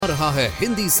रहा है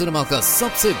हिंदी सिनेमा का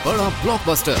सबसे बड़ा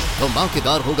ब्लॉकबस्टर।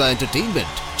 धमाकेदार होगा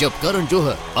एंटरटेनमेंट जब करण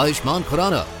जौहर, आयुष्मान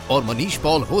खुराना और मनीष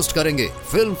पॉल होस्ट करेंगे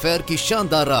फिल्म फेयर की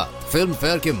शानदार रात। फिल्म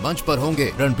फेयर के मंच पर होंगे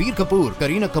रणबीर कपूर,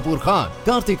 करीना कपूर खान,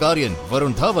 कार्तिक आर्यन,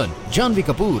 वरुण धवन, जानवी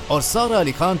कपूर और सारा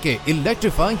अली खान के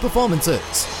इलेक्ट्रीफाइंग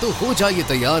परफॉर्मेंसेस। तो हो जाइए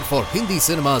तैयार for Hindi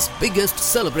cinema's biggest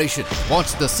celebration.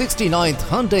 Watch the 69th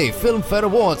Hyundai Film Fair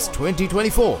Awards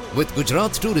 2024 with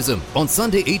Gujarat Tourism on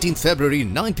Sunday 18th February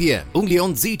 9 p.m. only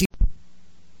on ZT.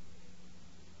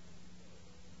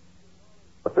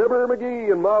 The Fibber,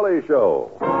 MCGee, and Molly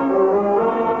Show.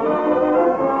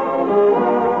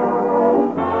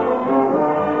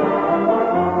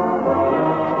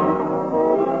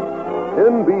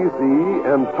 NBC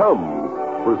and Tums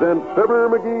present Fibber,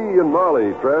 MCGee, and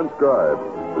Molly transcribed.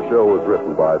 The show was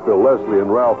written by Phil Leslie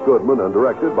and Ralph Goodman and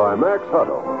directed by Max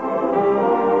Hutto.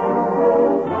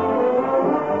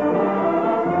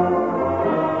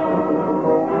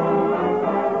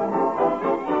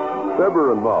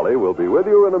 Fibber and Molly will be with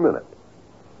you in a minute.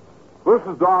 This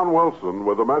is Don Wilson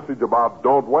with a message about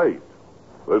don't wait.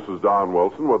 This is Don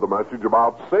Wilson with a message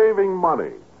about saving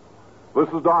money. This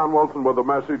is Don Wilson with a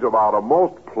message about a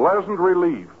most pleasant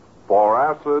relief for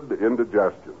acid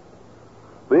indigestion.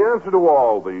 The answer to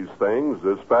all these things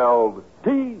is spelled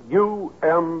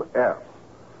T-U-M-S.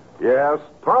 Yes,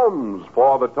 Tums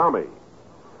for the tummy.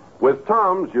 With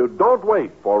Tums, you don't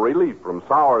wait for relief from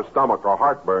sour stomach or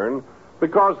heartburn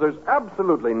because there's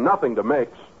absolutely nothing to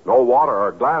mix, no water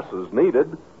or glasses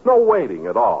needed, no waiting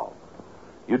at all.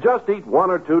 You just eat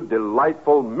one or two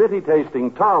delightful,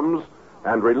 minty-tasting Tums,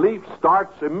 and relief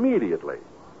starts immediately.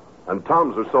 And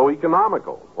Tums are so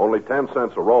economical, only 10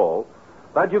 cents a roll,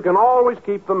 that you can always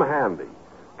keep them handy.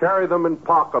 Carry them in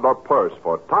pocket or purse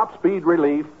for top-speed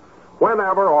relief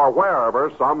whenever or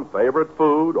wherever some favorite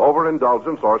food,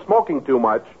 overindulgence, or smoking too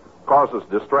much causes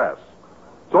distress.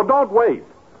 So don't wait.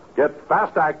 Get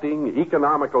fast-acting,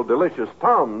 economical, delicious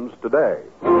Tums today.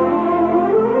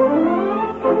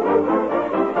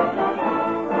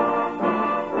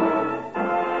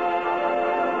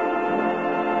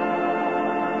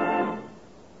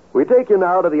 We take you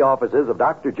now to the offices of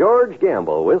Dr. George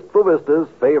Gamble, Wistful Vista's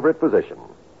favorite physician.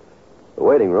 The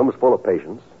waiting room is full of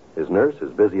patients. His nurse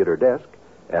is busy at her desk.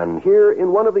 And here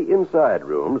in one of the inside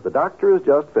rooms, the doctor is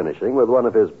just finishing with one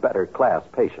of his better-class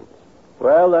patients.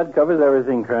 Well, that covers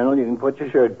everything, Colonel. You can put your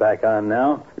shirt back on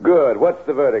now. Good. What's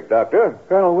the verdict, Doctor?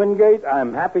 Colonel Wingate,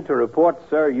 I'm happy to report,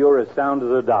 sir, you're as sound as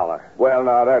a dollar. Well,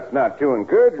 now, that's not too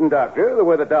encouraging, Doctor, the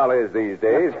way the dollar is these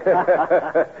days.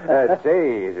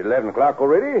 Say, is it 11 o'clock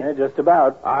already? Yeah, just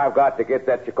about. I've got to get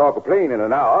that Chicago plane in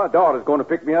an hour. Daughter's going to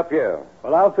pick me up here.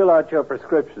 Well, I'll fill out your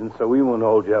prescription so we won't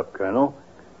hold you up, Colonel.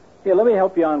 Here, let me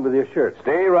help you on with your shirt.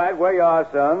 Stay right where you are,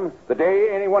 son. The day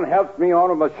anyone helps me on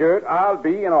with my shirt, I'll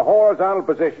be in a horizontal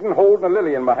position holding a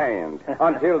lily in my hands.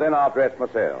 Until then, I'll dress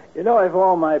myself. You know, if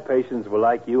all my patients were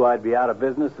like you, I'd be out of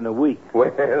business in a week.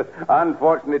 Well,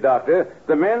 unfortunately, Doctor,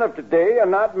 the men of today are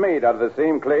not made out of the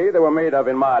same clay they were made of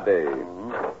in my day.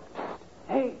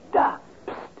 Hey, Doc.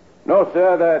 No,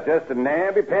 sir, they're just a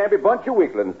namby-pamby bunch of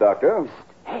weaklings, Doctor.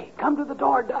 Hey, come to the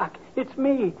door, Doc. It's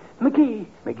me, MCGee.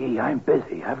 McGee, I'm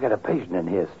busy. I've got a patient in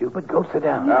here, stupid. Go sit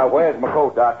down. Now, where's my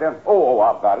coat, Doctor? Oh,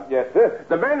 I've got it. Yes, sir.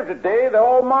 The men of today, they're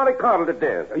all mollycoddled to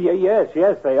death.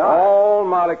 Yes, they are. All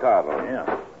mollycoddled.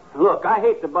 Yeah. Look, I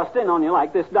hate to bust in on you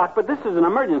like this, Doc, but this is an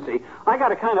emergency. I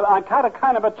got a kind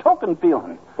of a choking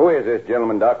feeling. Who is this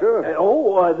gentleman, Doctor?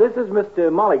 This is Mr.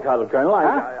 Mollycoddle, Colonel.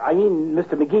 I mean,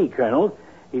 Mr. McGee, Colonel.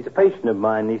 He's a patient of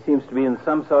mine. He seems to be in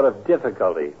some sort of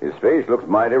difficulty. His face looks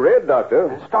mighty red,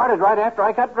 Doctor. It started right after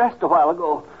I got dressed a while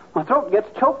ago. My throat gets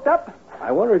choked up.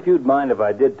 I wonder if you'd mind if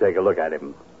I did take a look at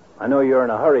him. I know you're in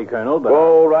a hurry, Colonel, but...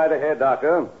 Go right ahead,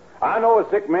 Doctor. I know a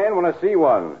sick man when I see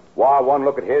one. Why, one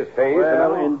look at his face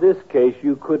Well, and... in this case,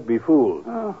 you could be fooled.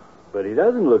 Oh. But he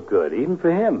doesn't look good, even for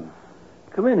him.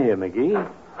 Come in here, McGee.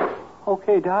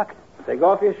 Okay, Doc. Take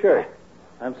off your shirt.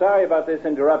 I'm sorry about this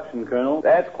interruption, Colonel.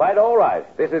 That's quite all right.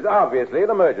 This is obviously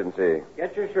an emergency.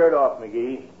 Get your shirt off,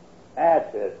 McGee.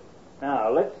 That's it.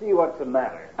 Now, let's see what's the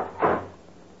matter.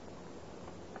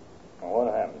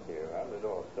 What happened here? How did it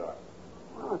all start?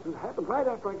 Well, it happened right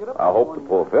after I got up. I hope the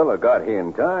poor fella got here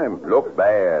in time. Looked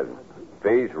bad.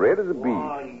 Face red as a beet.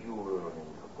 Why, you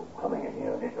coming in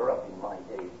here and interrupting my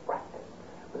day's practice.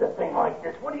 With a thing like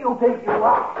this, what do you think you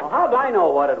are? Well, how'd I know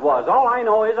what it was? All I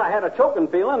know is I had a choking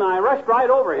feeling, and I rushed right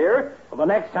over here. Well, the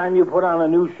next time you put on a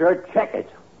new shirt, check it.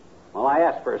 Well, I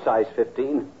asked for a size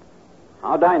 15.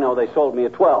 How'd I know they sold me a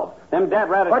 12? Them dad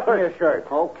rabbit Put on your shirt.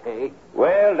 Okay.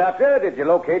 Well, Doctor, did you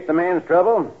locate the man's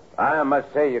trouble? I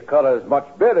must say your color's much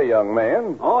better, young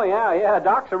man. Oh, yeah.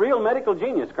 Doc's a real medical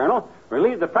genius, Colonel.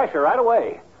 Relieve the pressure right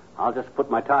away. I'll just put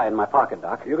my tie in my pocket,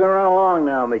 Doc. You can run along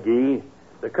now, McGee.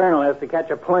 The colonel has to catch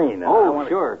a plane.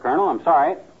 Sure, Colonel. I'm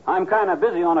sorry. I'm kind of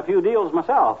busy on a few deals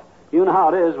myself. You know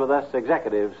how it is with us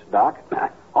executives, Doc.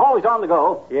 Always on the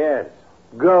go. Yes.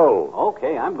 Go.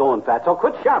 Okay, I'm going, Fatso.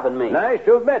 Quit shoving me. Nice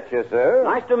to have met you, sir.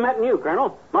 Nice to have met you,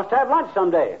 Colonel. Must have lunch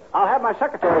someday. I'll have my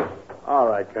secretary. All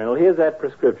right, Colonel. Here's that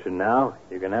prescription now.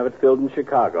 You can have it filled in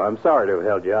Chicago. I'm sorry to have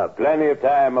held you up. Plenty of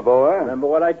time, my boy. Remember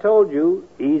what I told you.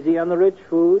 Easy on the rich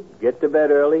food, get to bed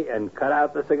early, and cut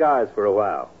out the cigars for a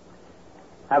while.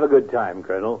 Have a good time,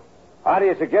 Colonel. How do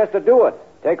you suggest to do it?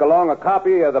 Take along a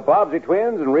copy of the Bobbsey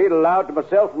Twins and read aloud to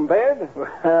myself in bed?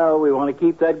 Well, we want to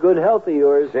keep that good health of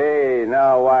yours. Say,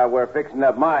 now while we're fixing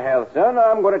up my health, son,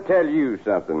 I'm going to tell you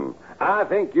something. I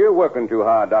think you're working too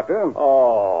hard, Doctor.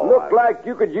 Oh. Look like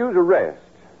you could use a rest.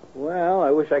 Well,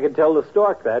 I wish I could tell the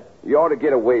stork that. You ought to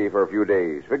get away for a few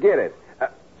days. Forget it.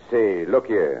 Say, look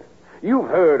here. You've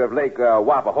heard of Lake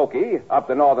Wapahokee up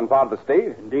the northern part of the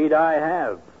state? Indeed, I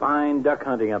have. Fine duck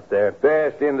hunting up there.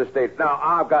 Best in the state. Now,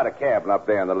 I've got a cabin up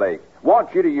there in the lake.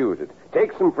 Want you to use it.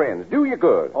 Take some friends. Do you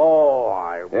good.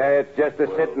 It's just a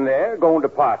sitting there, going to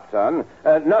pot, son.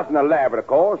 Nothing elaborate, of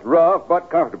course. Rough, but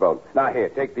comfortable. Now, here,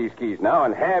 take these keys now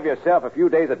and have yourself a few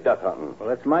days of duck hunting. Well,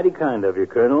 that's mighty kind of you,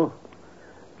 Colonel.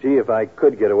 Gee, if I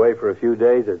could get away for a few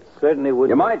days, it certainly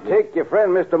would. You might take your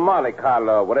friend Mr. Mollycoddle,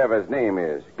 or whatever his name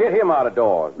is. Get him out of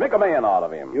doors. Make a man out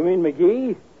of him. You mean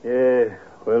McGee?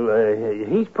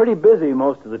 He's pretty busy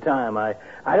most of the time. I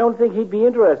don't think he'd be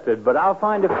interested, but I'll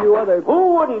find a few other...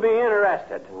 Who wouldn't be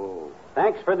interested? Oh.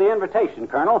 Thanks for the invitation,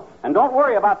 Colonel. And don't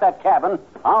worry about that cabin.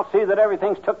 I'll see that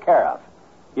everything's took care of.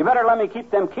 You better let me keep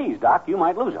them keys, Doc. You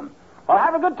might lose them. Well,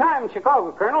 have a good time in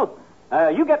Chicago, Colonel.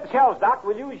 You get the shells, Doc.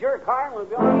 We'll use your car and we'll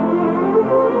be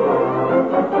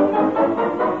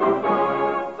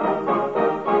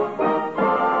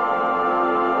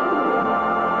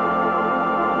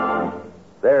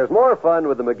There's more fun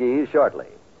with the McGees shortly.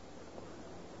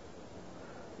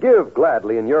 Give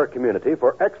gladly in your community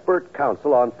for expert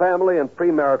counsel on family and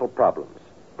premarital problems.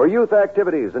 For youth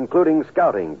activities, including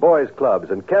scouting, boys' clubs,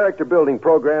 and character-building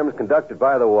programs conducted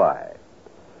by the Y.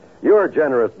 Your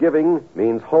generous giving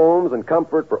means homes and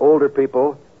comfort for older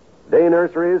people, day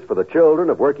nurseries for the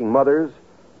children of working mothers,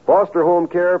 foster home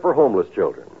care for homeless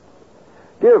children.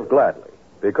 Give gladly,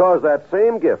 because that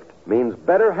same gift means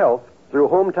better health through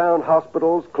hometown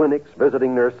hospitals, clinics,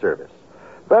 visiting nurse service.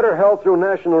 Better health through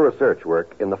national research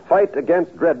work in the fight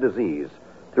against dread disease,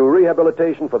 through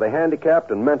rehabilitation for the handicapped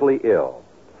and mentally ill.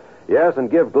 Yes, and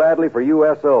give gladly for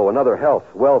USO and other health,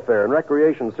 welfare, and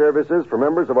recreation services for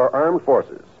members of our armed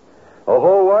forces. A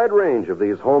whole wide range of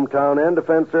these hometown and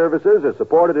defense services is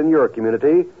supported in your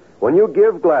community when you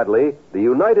give gladly the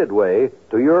United Way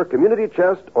to your community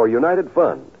chest or United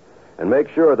Fund. And make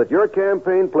sure that your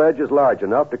campaign pledge is large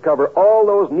enough to cover all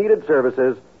those needed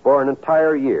services for an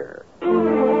entire year.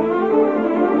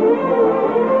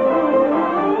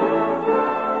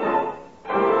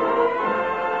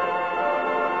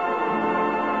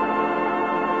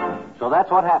 So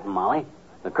that's what happened, Molly.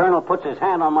 The colonel puts his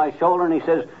hand on my shoulder and he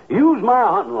says, "Use my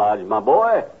hunting lodge, my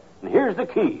boy. And here's the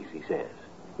keys," he says.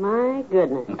 My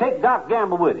goodness. "And take Doc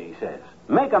Gamble with you," he says.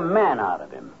 "Make a man out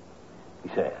of him," he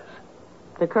says.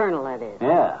 The colonel, that is.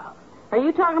 Yeah. Are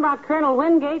you talking about Colonel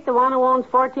Wingate, the one who owns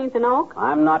 14th and Oak?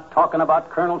 I'm not talking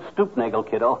about Colonel Stoopnagel,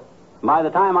 kiddo. By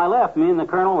the time I left, me and the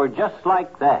colonel were just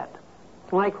like that.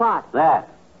 Like what? That.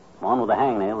 The one with the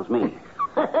hangnail is me.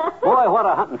 Boy, what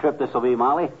a hunting trip this will be,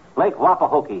 Molly. Lake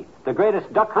Wapahokee, the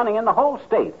greatest duck hunting in the whole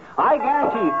state. I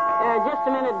guarantee... Just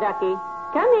a minute, Ducky.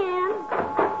 Come in.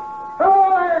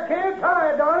 Hello there, kids.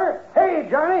 Hi, daughter. Hey,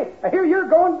 Johnny, I hear you're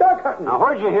going duck hunting. Now,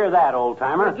 where'd you hear that,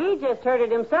 old-timer? McGee just heard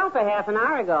it himself a half an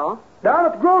hour ago. Down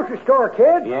at the grocery store,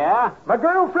 kid. Yeah? My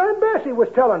girlfriend Bessie was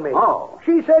telling me. Oh.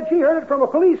 She said she heard it from a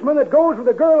policeman that goes with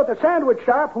a girl at the sandwich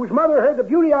shop whose mother heard the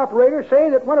beauty operator say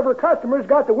that one of her customers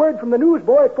got the word from the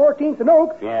newsboy at 14th and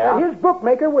Oak. Yeah? And his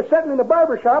bookmaker was sitting in the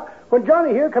barber shop when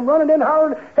Johnny here come running in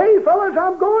hollering, "Hey, fellas,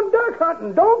 I'm going duck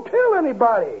hunting. Don't tell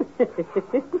anybody."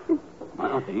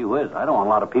 Well, gee whiz, I don't want a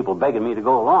lot of people begging me to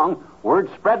go along.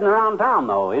 Word's spreading around town,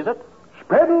 though, is it?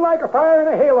 Spreading like a fire in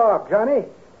a hayloft, Johnny.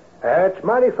 That's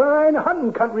mighty fine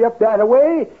hunting country up that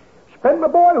way. Spent my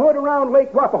boyhood around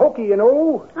Lake Wapahokee, you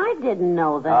know. I didn't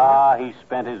know that. He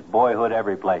spent his boyhood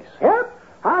every place. Yep.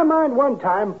 I mind one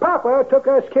time Papa took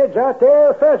us kids out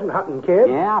there pheasant hunting, kid.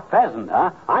 Yeah, pheasant, huh?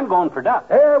 I'm going for duck.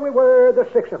 There we were, the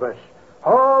 6 of us,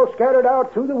 all scattered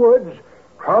out through the woods,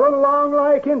 crawling along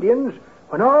like Indians,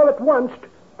 when all at once,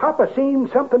 Papa seen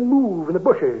something move in the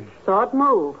bushes. Saw it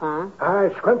move, huh? I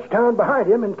scrunched down behind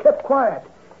him and kept quiet.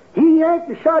 He yanked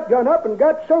the shotgun up and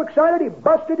got so excited he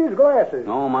busted his glasses.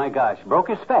 Oh, my gosh. Broke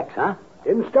his specs, huh?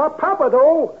 Didn't stop Papa,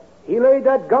 though. He laid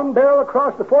that gun barrel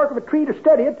across the fork of a tree to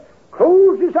steady it,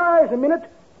 closed his eyes a minute,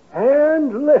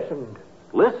 and listened.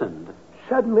 Listened?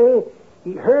 Suddenly,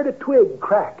 he heard a twig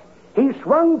crack. He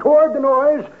swung toward the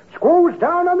noise, squoze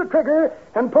down on the trigger,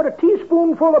 and put a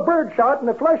teaspoonful of birdshot in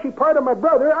the fleshy part of my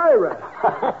brother, Ira.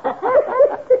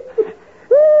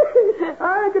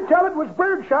 I could tell it was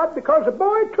birdshot because the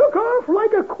boy took off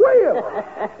like a quail.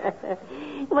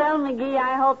 Well, McGee,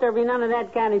 I hope there'll be none of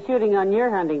that kind of shooting on your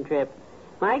hunting trip.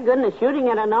 My goodness, shooting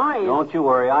at a noise. Don't you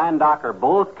worry. I and Doc are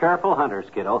both careful hunters,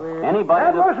 kiddo. Anybody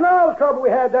That wasn't all the trouble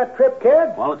we had that trip,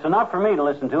 kid. Well, it's enough for me to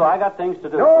listen to. I got things to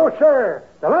do. No, sir.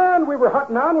 The land we were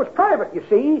hunting on was private, you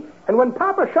see. And when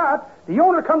Papa shot, the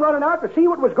owner come running out to see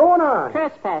what was going on.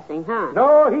 Trespassing, huh?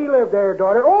 No, he lived there,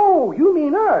 daughter. Oh, you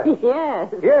mean us?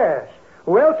 Yes. Yes.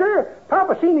 Well, sir,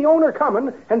 Papa seen the owner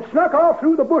coming and snuck off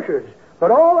through the bushes. But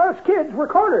all us kids were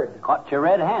cornered. Caught you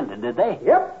red-handed, did they?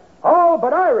 Yep. All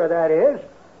but Ira, that is.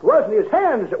 It wasn't his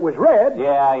hands that was red.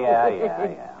 Yeah.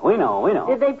 We know.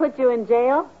 Did they put you in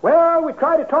jail? Well, we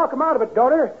tried to talk him out of it,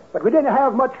 daughter, but we didn't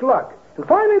have much luck. And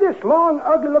finally, this long,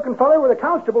 ugly-looking fellow with a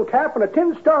constable cap and a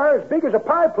tin star as big as a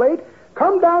pie plate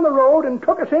come down the road and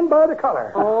took us in by the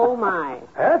collar. Oh, my.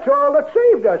 That's all that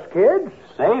saved us, kids.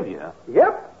 Saved you?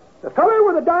 Yep. The feller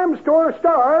with the dime store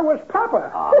star was Papa.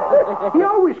 He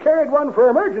always carried one for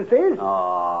emergencies.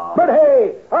 But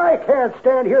hey, I can't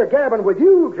stand here gabbing with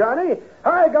you, Johnny.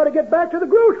 I got to get back to the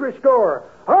grocery store.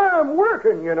 I'm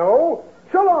working, you know.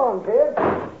 So long,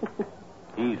 kid.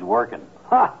 He's working.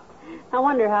 I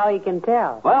wonder how he can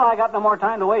tell. Well, I got no more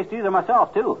time to waste either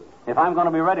myself, too. If I'm going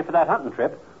to be ready for that hunting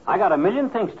trip, I got a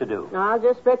million things to do. I'll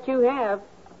just bet you have.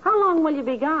 How long will you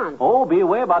be gone? Oh, be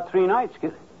away about 3 nights.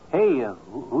 Hey,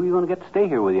 who are you going to get to stay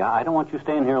here with you? I don't want you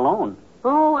staying here alone.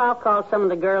 Oh, I'll call some of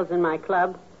the girls in my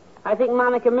club. I think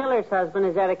Monica Miller's husband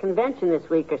is at a convention this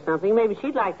week or something. Maybe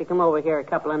she'd like to come over here a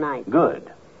couple of nights.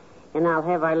 Good. And I'll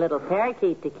have our little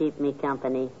parakeet to keep me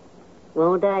company.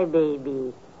 Won't I,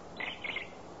 baby?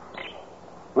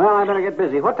 Well, I better get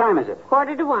busy. What time is it?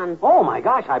 1:45. Oh, my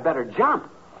gosh, I better jump.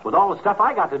 With all the stuff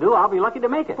I got to do, I'll be lucky to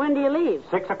make it. When do you leave?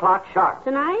 6 o'clock sharp.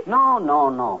 Tonight?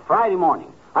 No. Friday morning.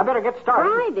 I better get started.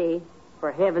 Friday? For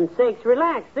heaven's sakes,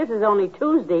 relax. This is only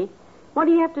Tuesday. What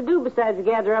do you have to do besides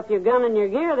gather up your gun and your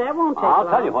gear? That won't take long. I'll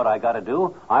tell you what I got to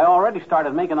do. I already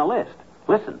started making a list.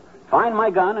 Listen, find my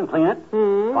gun and clean it.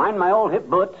 Find my old hip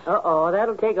boots. Uh-oh,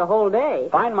 that'll take a whole day.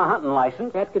 Find my hunting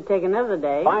license. That could take another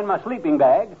day. Find my sleeping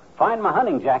bag. Find my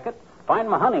hunting jacket. Find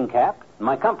my hunting cap.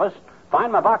 My compass.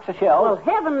 Find my box of shells. Well,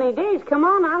 heavenly days, come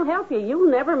on, I'll help you. You'll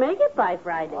never make it by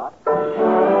Friday.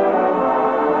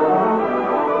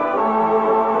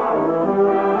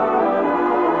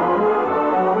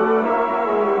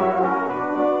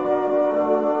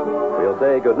 We'll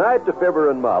say goodnight to Fibber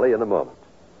and Molly in a moment.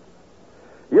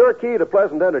 Your key to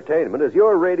pleasant entertainment is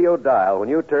your radio dial when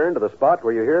you turn to the spot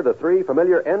where you hear the 3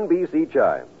 familiar NBC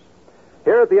chimes.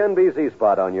 Here at the NBC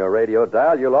spot on your radio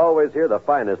dial, you'll always hear the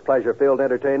finest pleasure-filled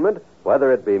entertainment,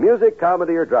 whether it be music,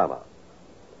 comedy, or drama.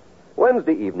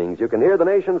 Wednesday evenings, you can hear the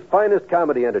nation's finest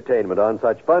comedy entertainment on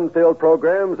such fun-filled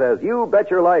programs as You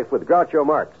Bet Your Life with Groucho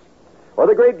Marx, or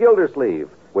The Great Gildersleeve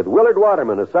with Willard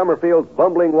Waterman as Summerfield's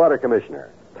bumbling water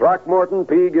commissioner, Throckmorton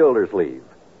P. Gildersleeve.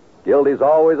 Gildy's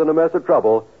always in a mess of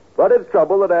trouble, but it's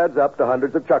trouble that adds up to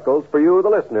hundreds of chuckles for you, the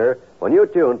listener, when you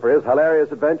tune for his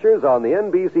hilarious adventures on the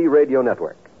NBC radio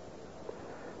network.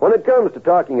 When it comes to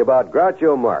talking about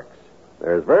Groucho Marx,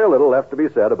 there's very little left to be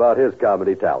said about his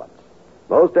comedy talents.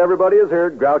 Most everybody has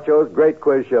heard Groucho's great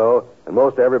quiz show, and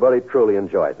most everybody truly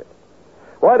enjoys it.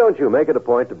 Why don't you make it a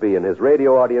point to be in his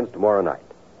radio audience tomorrow night?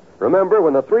 Remember,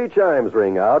 when the 3 chimes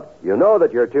ring out, you know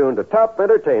that you're tuned to top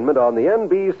entertainment on the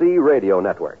NBC radio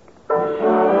network.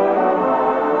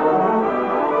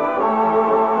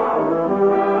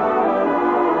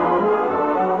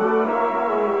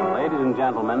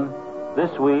 Gentlemen,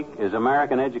 this week is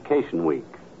American Education Week,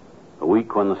 a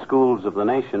week when the schools of the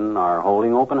nation are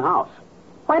holding open house.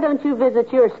 Why don't you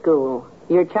visit your school,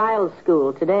 your child's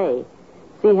school, today?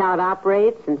 See how it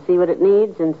operates and see what it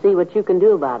needs and see what you can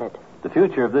do about it. The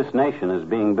future of this nation is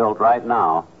being built right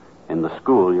now in the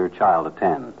school your child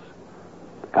attends.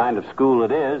 The kind of school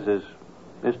it is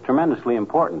tremendously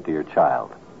important to your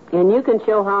child. And you can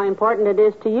show how important it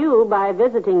is to you by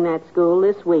visiting that school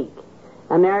this week.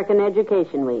 American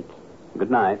Education Week.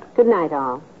 Good night. Good night,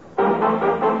 all.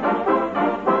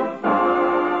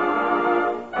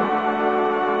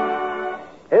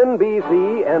 NBC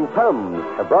NBC and Tums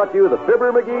have brought you the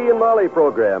Fibber, McGee, and Molly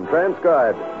program,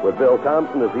 transcribed with Bill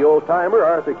Thompson as the old-timer,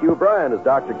 Arthur Q. Bryan as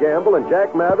Dr. Gamble, and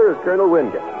Jack Mather as Colonel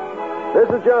Wingate. This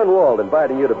is John Wald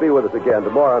inviting you to be with us again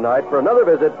tomorrow night for another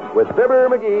visit with Fibber,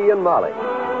 McGee, and Molly.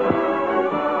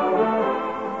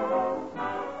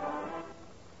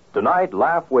 Tonight,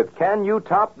 laugh with Can You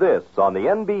Top This on the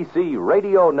NBC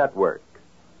Radio Network.